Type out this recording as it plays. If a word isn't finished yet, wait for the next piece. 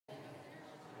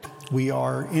We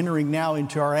are entering now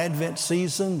into our Advent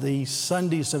season, the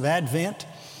Sundays of Advent.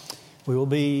 We will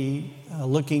be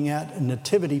looking at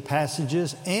nativity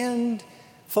passages and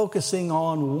focusing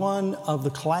on one of the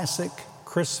classic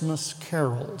Christmas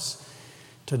carols.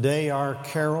 Today our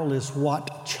carol is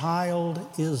 "What Child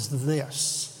Is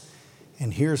This?"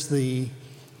 And here's the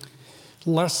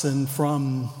lesson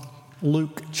from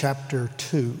Luke chapter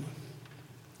 2.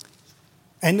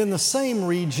 And in the same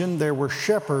region there were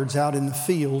shepherds out in the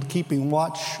field, keeping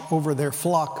watch over their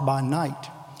flock by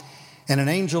night. And an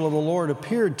angel of the Lord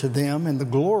appeared to them, and the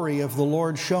glory of the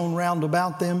Lord shone round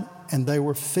about them, and they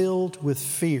were filled with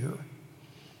fear.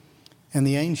 And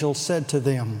the angel said to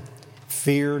them,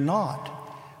 "Fear not,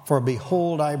 for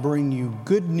behold, I bring you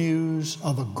good news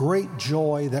of a great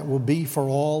joy that will be for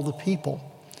all the people.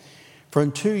 For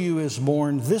unto you is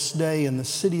born this day in the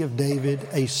city of David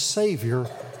a Savior,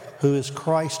 who is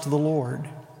Christ the Lord.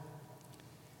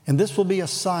 And this will be a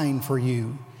sign for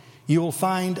you. You will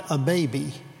find a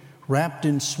baby wrapped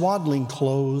in swaddling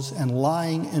clothes and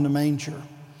lying in a manger."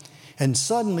 And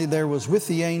suddenly there was with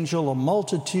the angel a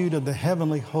multitude of the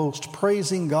heavenly host,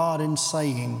 praising God and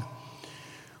saying,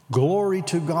 "Glory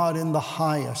to God in the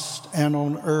highest, and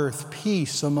on earth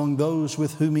peace among those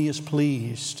with whom he is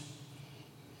pleased."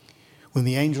 When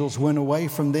the angels went away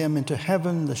from them into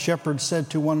heaven, the shepherds said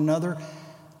to one another,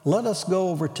 "Let us go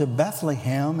over to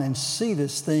Bethlehem and see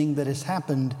this thing that has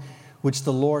happened, which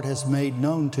the Lord has made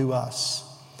known to us."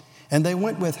 And they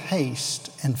went with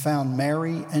haste and found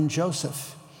Mary and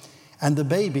Joseph and the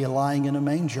baby lying in a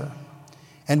manger.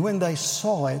 And when they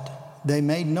saw it, they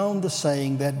made known the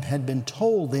saying that had been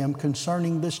told them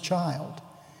concerning this child.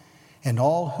 And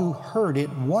all who heard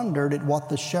it wondered at what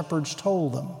the shepherds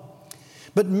told them.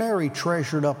 But Mary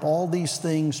treasured up all these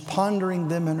things, pondering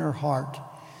them in her heart.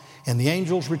 And the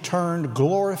angels returned,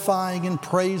 glorifying and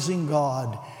praising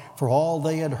God for all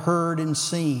they had heard and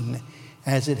seen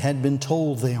as it had been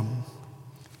told them.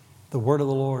 The word of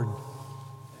the Lord.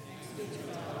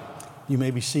 You may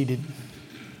be seated.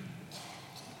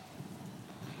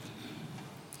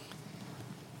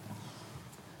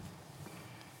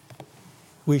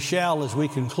 We shall, as we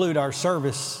conclude our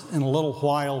service in a little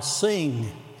while, sing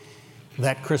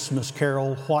that Christmas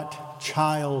carol, "What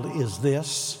Child Is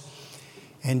This?"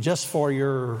 And just for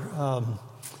your,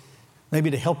 maybe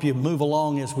to help you move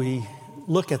along as we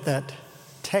look at that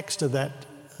text of that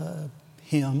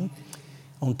hymn,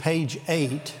 on page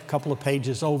 8, a couple of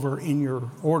pages over in your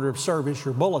order of service,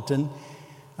 your bulletin,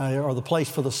 are the place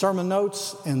for the sermon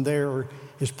notes, and there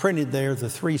is printed there the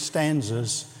 3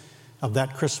 stanzas of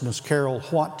that Christmas carol,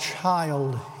 "What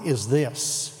Child Is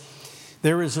This?"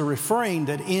 There is a refrain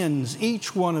that ends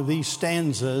each one of these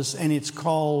stanzas, and it's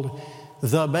called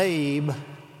 "The Babe,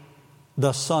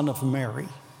 the Son of Mary."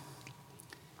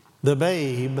 The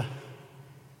babe,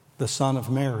 the Son of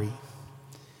Mary.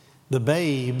 The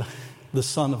babe, the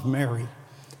Son of Mary.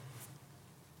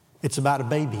 It's about a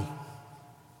baby.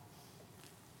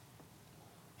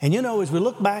 And you know, as we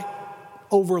look back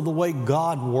over the way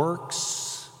God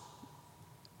works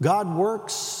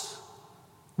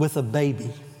with a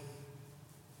baby.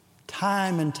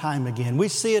 Time and time again. We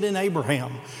see it in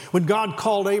Abraham. When God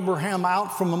called Abraham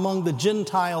out from among the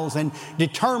Gentiles and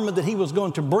determined that he was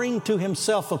going to bring to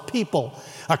himself a people,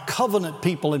 a covenant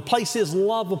people, and place his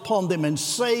love upon them and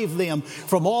save them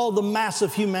from all the mass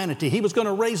of humanity. He was going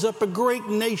to raise up a great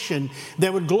nation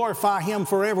that would glorify him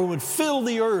forever, would fill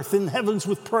the earth and heavens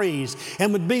with praise,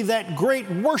 and would be that great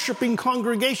worshiping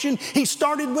congregation. He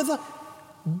started with a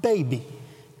baby.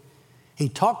 He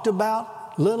talked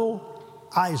about little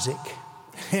Isaac.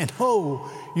 And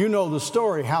you know the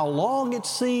story, how long it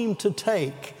seemed to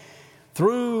take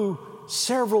through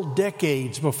several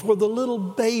decades before the little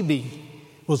baby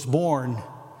was born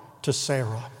to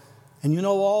Sarah. And you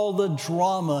know all the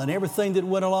drama and everything that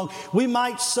went along. We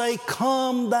might say,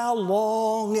 "Come thou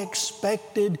long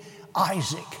expected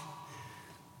Isaac."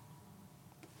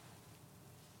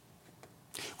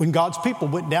 When God's people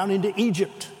went down into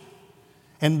Egypt,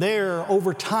 and there,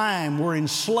 over time, were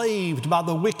enslaved by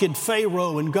the wicked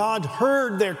Pharaoh. And God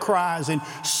heard their cries and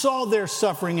saw their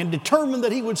suffering and determined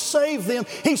that he would save them.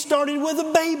 He started with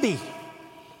a baby,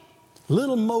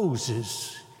 little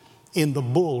Moses in the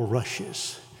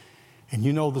bulrushes. And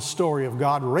you know the story of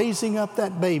God raising up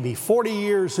that baby, 40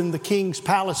 years in the king's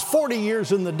palace, 40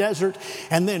 years in the desert,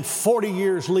 and then 40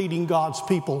 years leading God's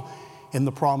people in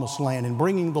the promised land and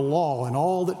bringing the law and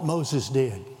all that Moses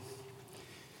did.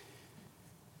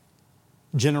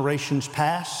 Generations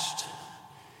passed.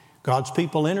 God's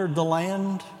people entered the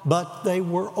land, but they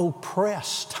were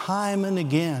oppressed time and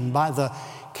again by the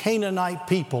Canaanite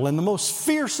people. And the most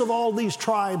fierce of all these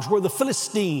tribes were the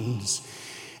Philistines.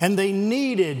 and they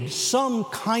needed some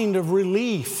kind of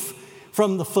relief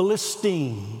from the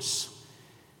Philistines.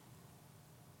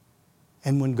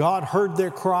 And when God heard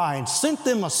their cry and sent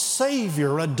them a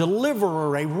Savior, a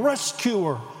deliverer, a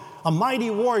rescuer, a mighty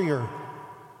warrior,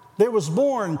 there was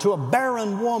born to a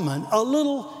barren woman a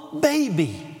little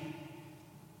baby.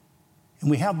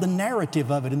 And we have the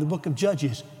narrative of it in the book of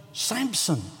Judges,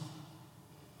 Samson.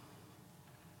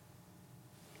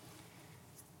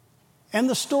 And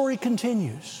the story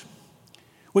continues.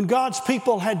 When God's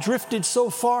people had drifted so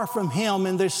far from Him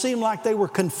and they seemed like they were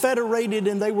confederated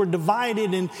and they were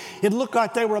divided and it looked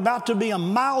like they were about to be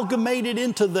amalgamated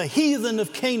into the heathen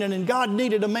of Canaan, and God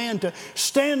needed a man to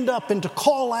stand up and to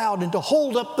call out and to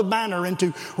hold up the banner and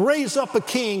to raise up a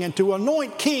king and to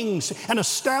anoint kings and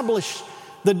establish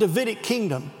the Davidic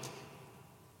kingdom.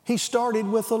 He started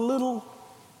with a little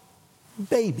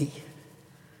baby,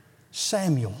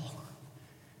 Samuel.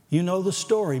 You know the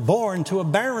story, born to a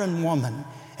barren woman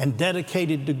and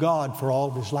dedicated to God for all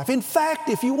of his life. In fact,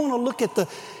 if you want to look at the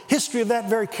history of that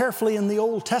very carefully in the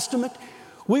Old Testament,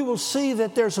 we will see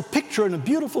that there's a picture and a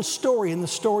beautiful story in the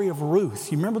story of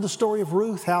Ruth. You remember the story of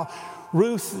Ruth? How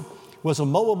Ruth was a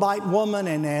Moabite woman,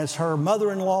 and as her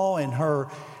mother-in-law and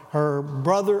her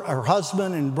brother, her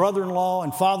husband and brother-in-law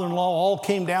and father-in-law all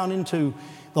came down into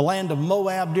the land of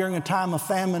Moab during a time of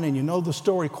famine, and you know the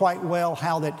story quite well,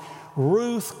 how that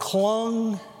Ruth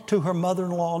clung to her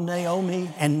mother-in-law Naomi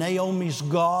and Naomi's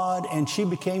God, and she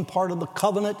became part of the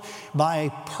covenant by a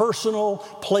personal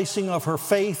placing of her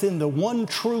faith in the one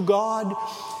true God.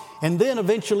 And then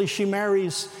eventually she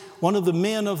marries one of the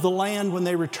men of the land when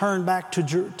they return back to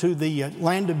the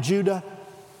land of Judah,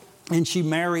 and she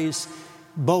marries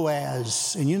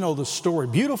Boaz. And you know the story.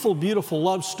 Beautiful, beautiful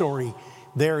love story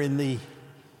there in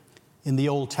the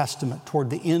Old Testament toward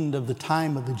the end of the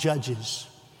time of the Judges.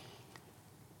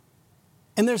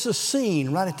 And there's a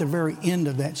scene right at the very end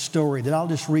of that story that I'll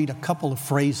just read a couple of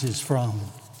phrases from.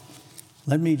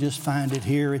 Let me just find it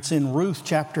here. It's in Ruth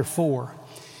chapter 4.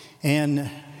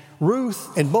 And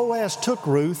Boaz took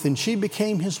Ruth, and she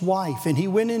became his wife. And he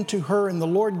went into her, and the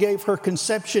Lord gave her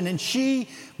conception, and she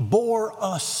bore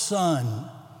a son.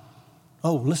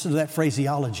 Oh, listen to that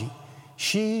phraseology.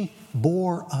 She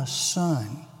bore a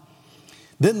son.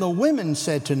 Then the women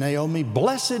said to Naomi,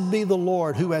 "Blessed be the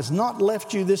Lord, who has not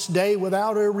left you this day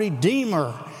without a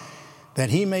redeemer, that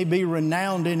he may be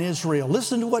renowned in Israel."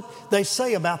 Listen to what they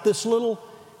say about this little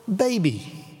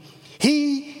baby.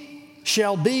 "He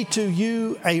shall be to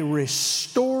you a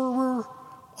restorer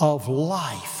of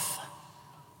life."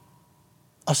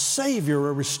 A Savior,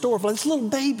 a restorer of life. This little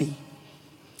baby.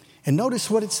 And notice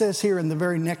what it says here in the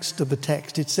very next of the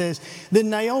text. It says,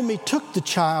 "Then Naomi took the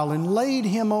child and laid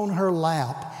him on her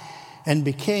lap and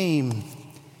became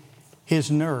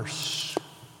his nurse."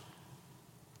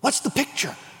 What's the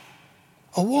picture?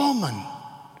 A woman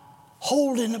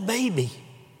holding a baby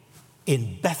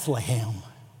in Bethlehem.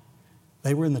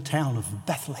 They were in the town of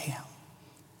Bethlehem,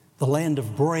 the land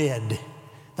of bread,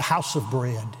 the house of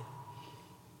bread.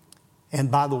 And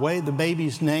by the way, the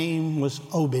baby's name was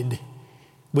Obed,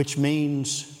 which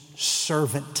means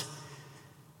servant.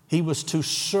 He was to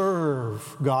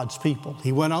serve God's people.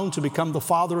 He went on to become the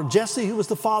father of Jesse, who was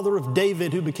the father of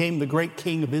David, who became the great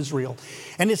king of Israel.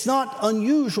 And it's not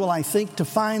unusual, I think, to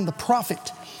find the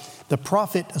prophet,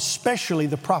 especially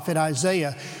the prophet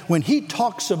Isaiah, when he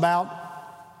talks about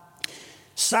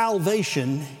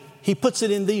salvation, he puts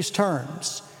it in these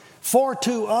terms: "For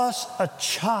to us a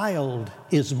child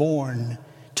is born,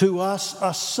 to us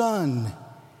a son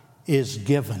is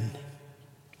given."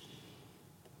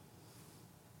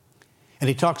 And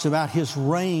he talks about his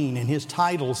reign and his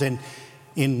titles. And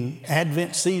in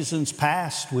Advent seasons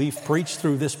past, we've preached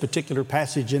through this particular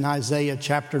passage in Isaiah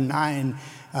chapter 9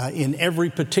 in every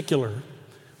particular: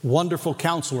 Wonderful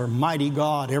Counselor, Mighty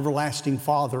God, Everlasting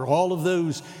Father, all of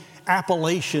those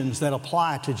appellations that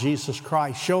apply to Jesus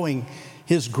Christ, showing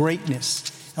his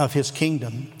greatness of his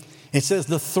kingdom. It says,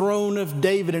 "The throne of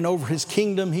David, and over his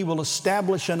kingdom he will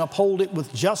establish and uphold it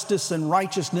with justice and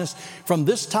righteousness from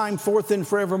this time forth and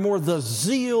forevermore. The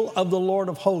zeal of the Lord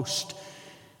of hosts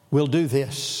will do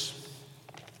this."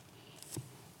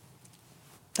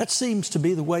 That seems to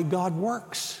be the way God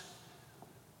works.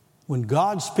 When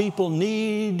God's people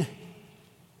need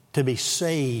to be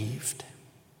saved,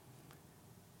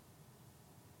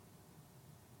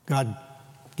 God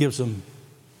gives them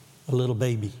a little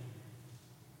baby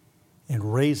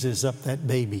and raises up that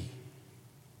baby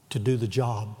to do the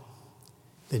job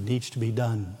that needs to be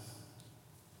done.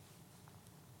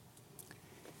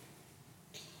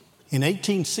 In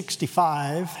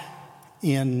 1865,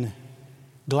 in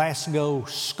Glasgow,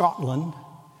 Scotland,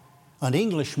 an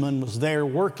Englishman was there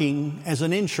working as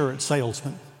an insurance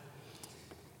salesman.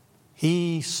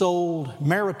 He sold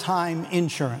maritime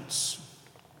insurance.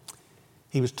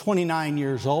 He was 29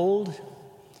 years old,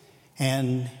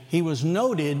 and he was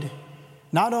noted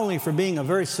not only for being a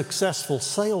very successful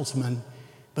salesman,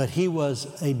 but he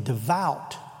was a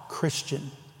devout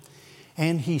Christian.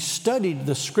 And he studied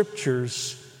the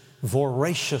Scriptures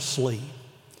voraciously.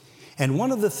 And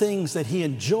one of the things that he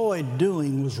enjoyed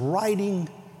doing was writing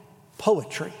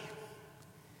poetry.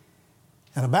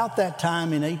 And about that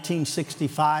time in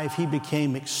 1865, he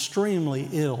became extremely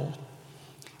ill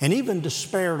and even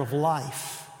despaired of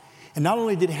life. And not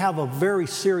only did he have a very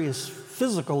serious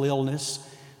physical illness,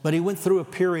 but he went through a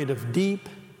period of deep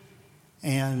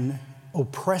and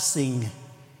oppressing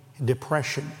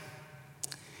depression.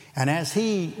 And as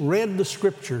he read the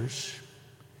Scriptures,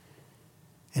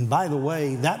 and by the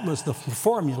way, that was the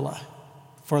formula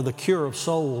for the cure of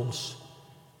souls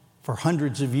for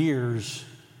hundreds of years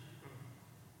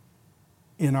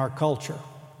in our culture.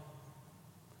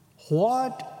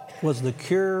 What was the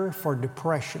cure for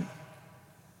depression?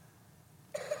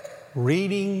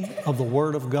 Reading of the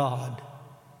Word of God,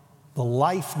 the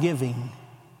life-giving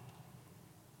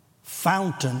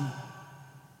fountain,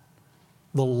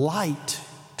 the light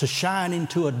to shine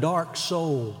into a dark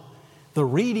soul. The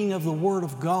reading of the Word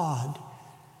of God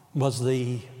was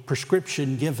the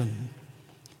prescription given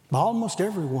by almost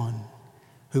everyone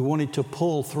who wanted to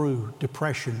pull through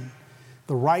depression.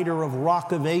 The writer of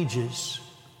Rock of Ages,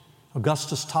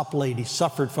 Augustus Toplady,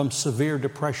 suffered from severe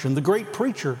depression. The great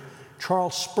preacher,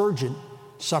 Charles Spurgeon,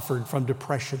 suffered from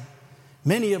depression.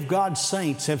 Many of God's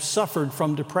saints have suffered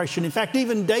from depression. In fact,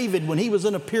 even David, when he was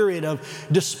in a period of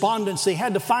despondency,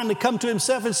 had to finally come to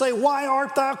himself and say, "Why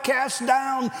art thou cast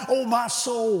down, O my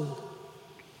soul?"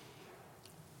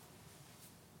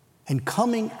 And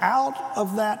coming out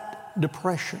of that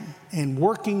depression and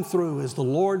working through as the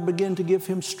Lord began to give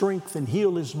him strength and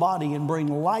heal his body and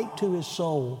bring light to his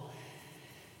soul,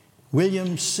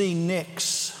 William C.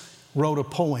 Nix wrote a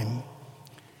poem,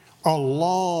 a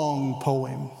long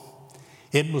poem.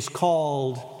 It was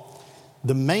called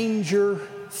The Manger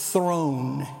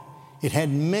Throne. It had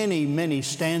many, many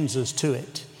stanzas to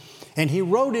it. And he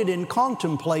wrote it in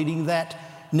contemplating that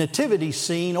nativity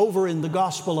scene over in the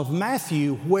Gospel of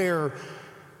Matthew where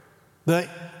the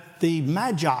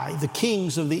Magi, the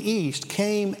kings of the East,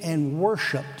 came and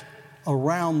worshiped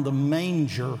around the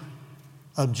manger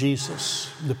of Jesus,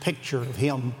 the picture of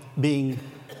him being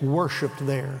worshiped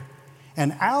there.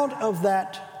 And out of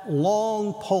that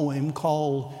long poem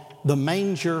called The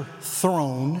Manger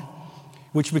Throne,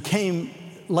 which became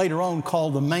later on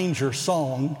called the Manger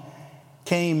Song,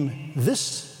 came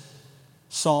this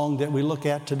song that we look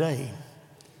at today.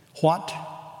 What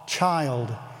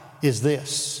child is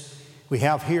this? We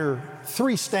have here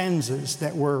 3 stanzas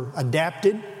that were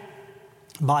adapted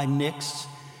by Nix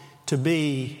to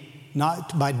be,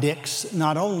 not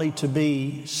only to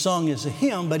be sung as a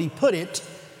hymn, but he put it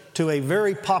to a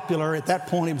very popular, at that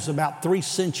point it was about 3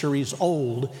 centuries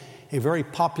old, a very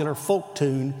popular folk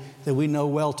tune that we know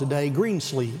well today,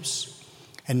 Greensleeves,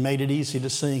 and made it easy to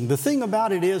sing. The thing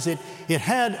about it is it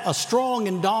had a strong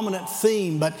and dominant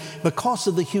theme, but because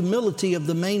of the humility of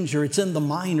the manger, it's in the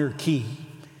minor key.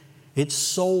 It's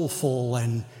soulful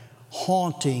and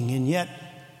haunting and yet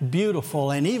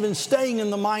beautiful. And even staying in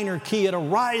the minor key, it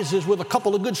arises with a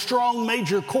couple of good strong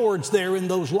major chords there in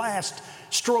those last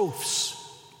strophes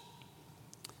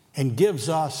and gives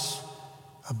us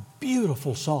a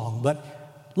beautiful song. But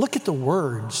look at the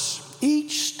words.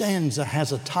 Each stanza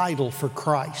has a title for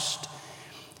Christ.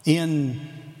 In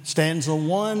stanza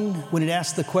 1, when it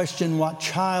asks the question, what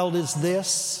child is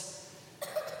this?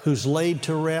 Who's laid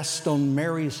to rest on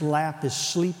Mary's lap is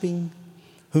sleeping,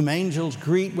 whom angels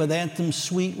greet with anthems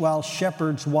sweet while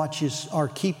shepherds watches are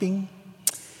keeping.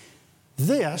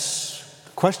 This,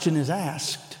 the question is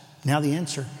asked, now the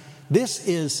answer, this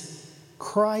is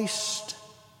Christ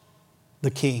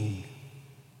the King.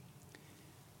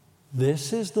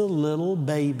 This is the little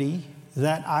baby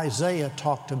that Isaiah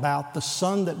talked about, the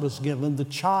son that was given, the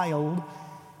child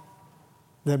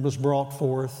that was brought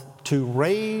forth to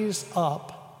raise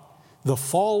up the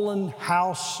fallen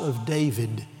house of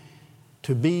David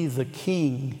to be the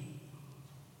king.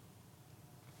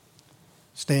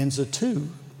 Stanza 2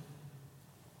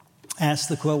 asks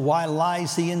the question, why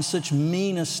lies he in such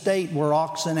mean a state where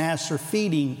ox and ass are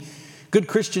feeding? Good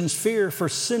Christians fear, for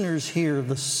sinners hear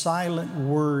the silent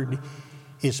word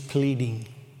is pleading.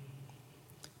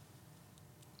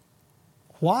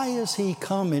 Why is he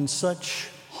come in such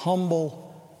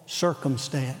humble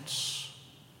circumstance?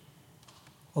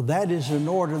 Well, that is in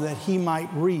order that he might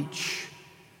reach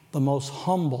the most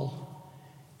humble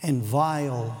and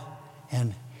vile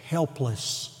and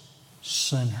helpless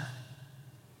sinner.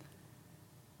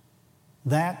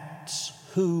 That's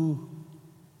who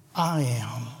I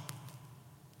am.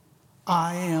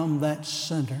 I am that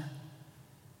sinner.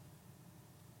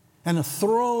 And a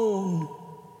throne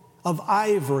of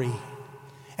ivory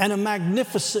and a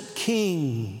magnificent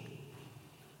king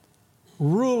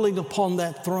ruling upon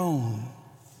that throne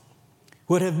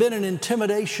would have been an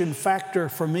intimidation factor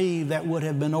for me that would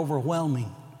have been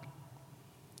overwhelming.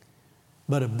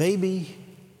 But a baby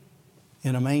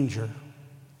in a manger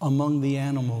among the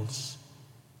animals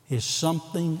is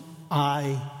something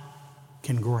I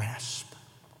can grasp,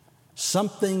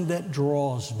 something that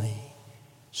draws me,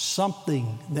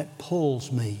 something that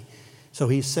pulls me. So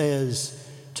he says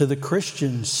to the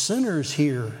Christian sinners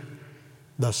here,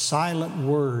 the silent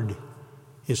word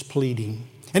is pleading.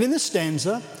 And in this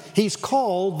stanza, he's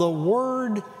called the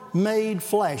Word made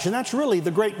flesh. And that's really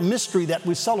the great mystery that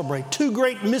we celebrate. Two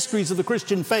great mysteries of the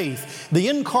Christian faith, the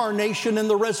incarnation and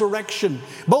the resurrection,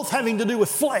 both having to do with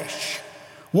flesh.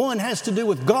 One has to do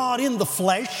with God in the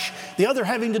flesh, the other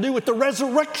having to do with the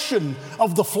resurrection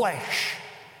of the flesh.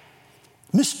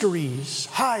 Mysteries,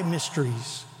 high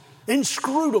mysteries,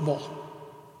 inscrutable,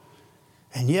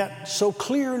 and yet so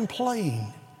clear and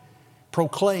plain,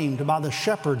 proclaimed by the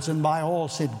shepherds and by all,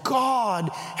 said, God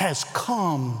has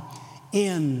come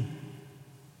into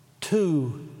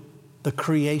the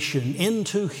creation,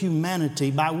 into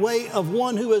humanity, by way of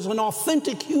one who is an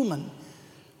authentic human,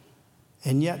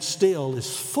 and yet still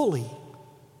is fully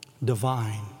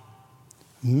divine.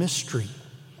 Mystery,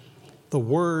 the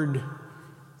Word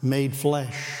made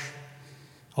flesh.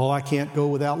 Oh, I can't go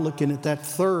without looking at that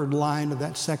third line of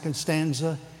that second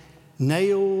stanza.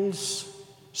 Nails,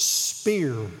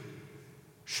 spear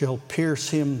shall pierce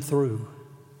him through.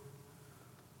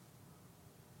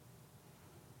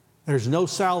 There's no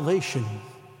salvation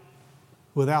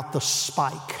without the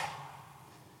spike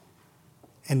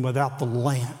and without the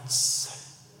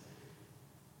lance,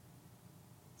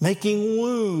 making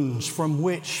wounds from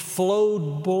which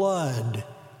flowed blood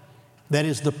that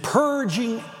is the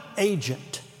purging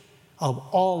agent of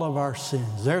all of our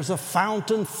sins. There's a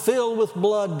fountain filled with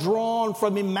blood drawn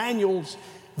from Emmanuel's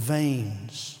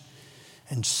veins,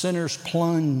 and sinners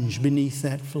plunge beneath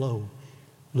that flow,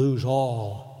 lose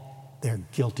all their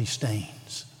guilty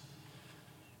stains.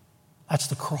 That's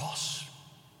the cross.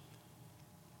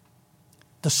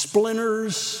 The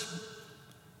splinters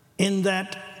in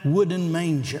that wooden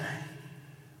manger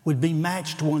would be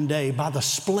matched one day by the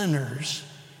splinters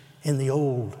in the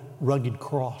old rugged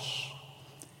cross.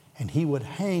 And he would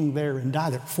hang there and die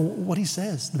there. For what he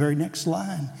says, the very next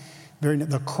line,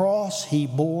 the cross he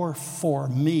bore for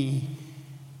me,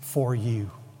 for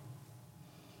you.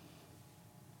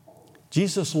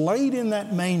 Jesus laid in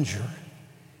that manger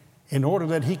in order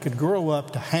that he could grow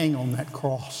up to hang on that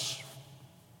cross.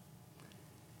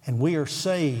 And we are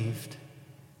saved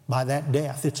by that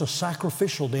death. It's a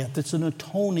sacrificial death. It's an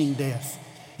atoning death.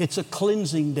 It's a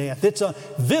cleansing death. It's a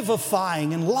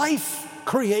vivifying and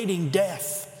life-creating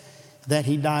death that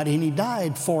he died. And he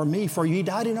died for me, for you. He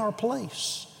died in our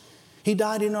place. He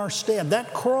died in our stead.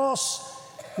 That cross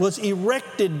was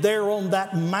erected there on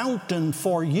that mountain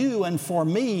for you and for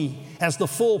me as the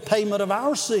full payment of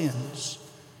our sins.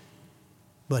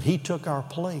 But he took our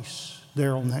place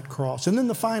there on that cross. And then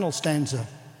the final stanza,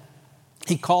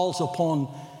 he calls upon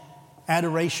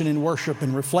adoration and worship,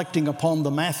 and reflecting upon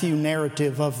the Matthew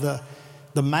narrative of the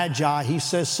Magi. He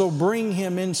says, so bring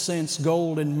him incense,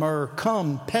 gold, and myrrh.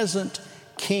 Come, peasant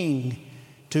king,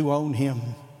 to own him.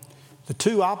 The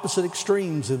two opposite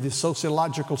extremes of the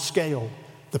sociological scale,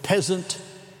 the peasant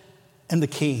and the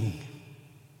king,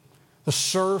 the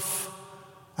serf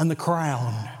and the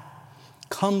crown,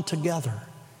 come together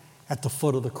at the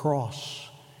foot of the cross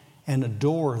and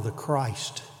adore the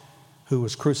Christ who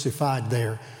was crucified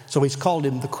there. So he's called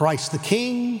him the Christ the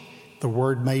King, the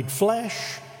Word made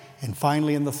flesh, and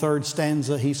finally in the third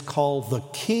stanza he's called the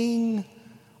King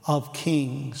of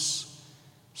Kings.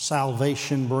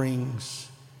 Salvation brings.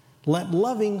 Let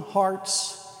loving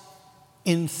hearts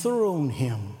enthrone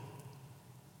him.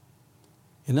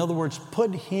 In other words,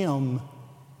 put him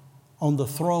on the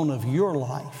throne of your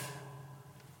life.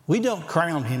 We don't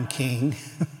crown him king.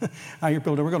 I hear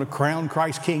people say, we're going to crown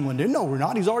Christ king one day. No, we're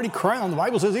not. He's already crowned. The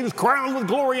Bible says he was crowned with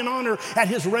glory and honor at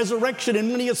his resurrection.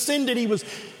 And when he ascended, he was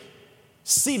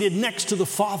seated next to the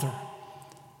Father.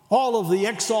 All of the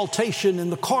exaltation and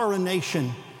the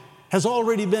coronation has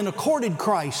already been accorded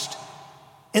Christ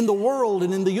in the world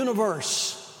and in the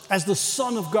universe as the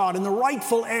Son of God and the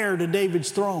rightful heir to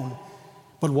David's throne.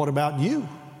 But what about you?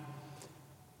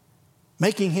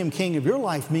 Making him king of your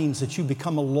life means that you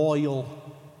become a loyal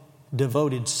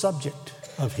devoted subject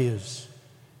of His.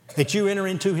 That you enter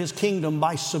into His kingdom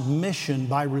by submission,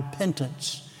 by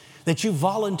repentance. That you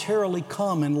voluntarily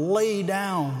come and lay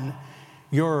down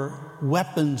your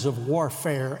weapons of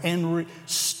warfare and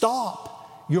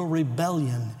stop your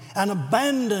rebellion and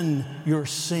abandon your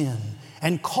sin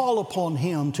and call upon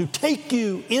Him to take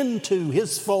you into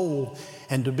His fold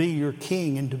and to be your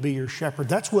king and to be your shepherd.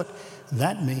 That's what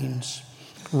that means.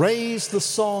 Raise the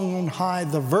song on high.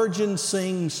 The virgin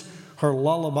sings her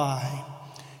lullaby.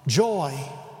 Joy,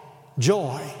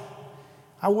 joy.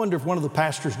 I wonder if one of the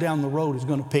pastors down the road is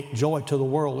going to pick Joy to the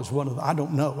World as one of the, I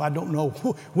don't know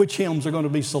which hymns are going to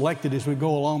be selected as we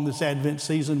go along this Advent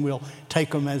season. We'll take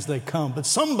them as they come. But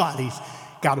somebody's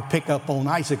got to pick up on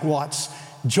Isaac Watts'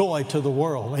 Joy to the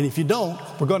World. And if you don't,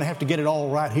 we're going to have to get it all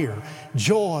right here.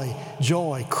 Joy,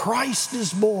 joy. Christ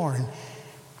is born.